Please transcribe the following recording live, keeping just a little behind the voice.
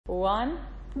1,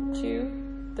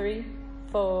 2, 3,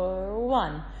 4,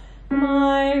 1.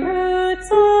 My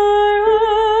roots are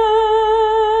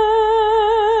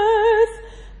earth,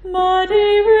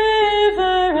 muddy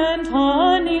river and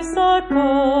honeysuckle.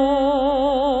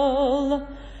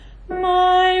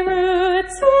 My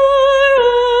roots are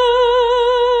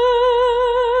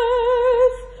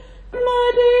earth,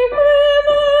 muddy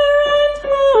river and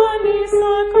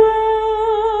honeysuckle.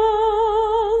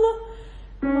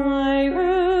 My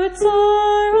roots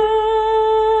are earth,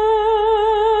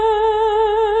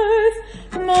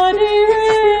 muddy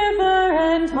river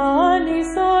and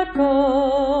honeysuckle.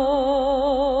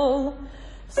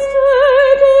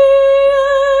 Sturdy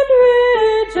and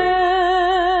rigid,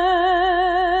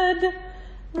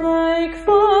 like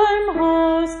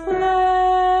farmhouse planks.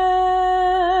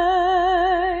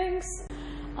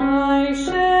 I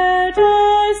shared a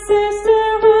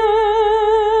sisterhood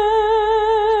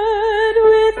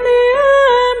with the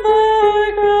amber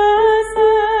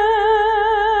grasses.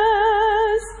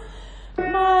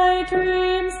 My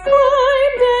dreams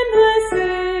climbed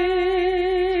endlessly,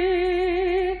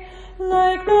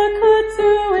 like the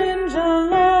kudzu in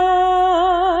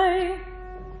July.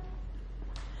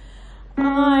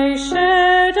 I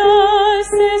shared a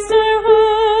sisterhood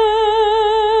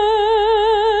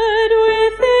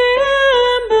with the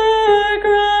amber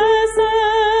grasses.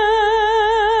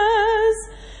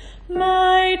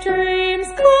 My dreams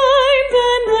climbed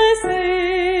endlessly,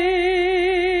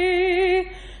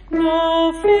 no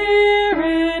fear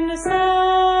in sight.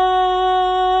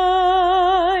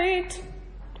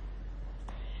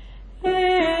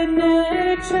 In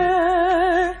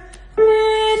nature,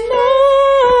 in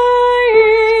naive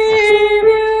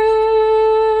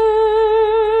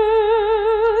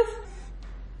youth,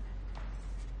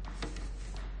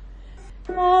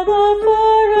 all the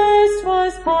forest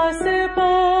was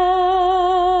possible,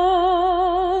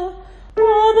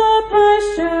 all the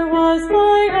pasture was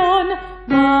my own.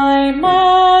 My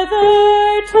mother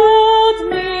told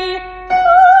me I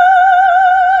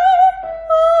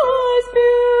was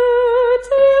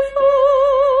beautiful,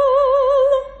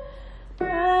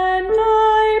 and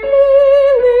I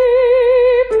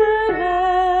believed her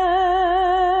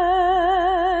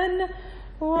then.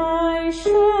 Why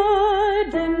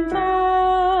shouldn't I?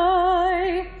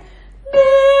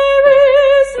 There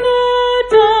is no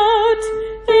doubt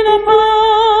in a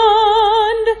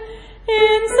pond.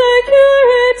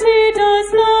 Insecurity does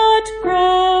not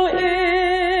grow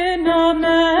in a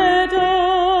meadow.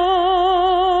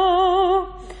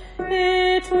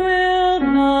 It will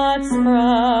not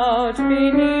sprout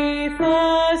beneath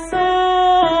the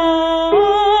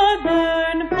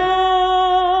southern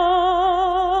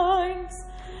pines.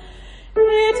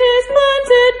 It is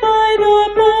planted by the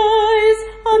boys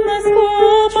on the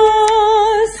school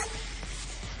bus,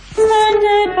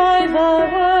 tended by the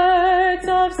words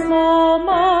of small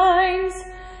minds,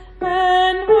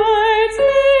 and words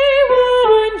may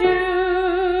wound you,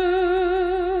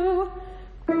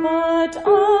 but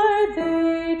are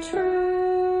they true?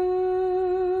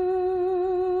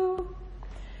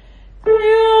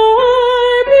 You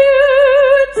are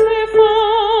beautiful,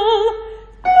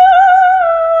 you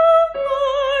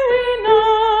are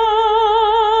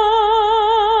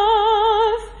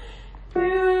enough.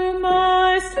 You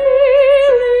must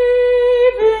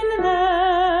believe in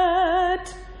that,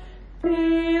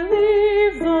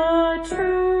 believe the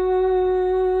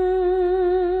truth.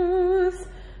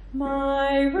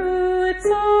 My roots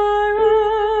are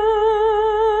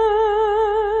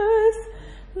earth,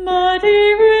 muddy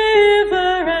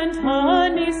river and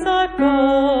honeysuckle.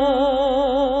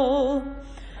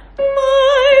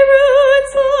 My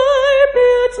roots are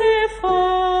beautiful.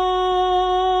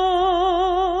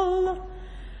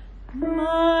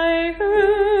 My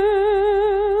roots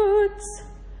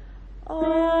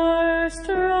are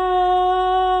strong.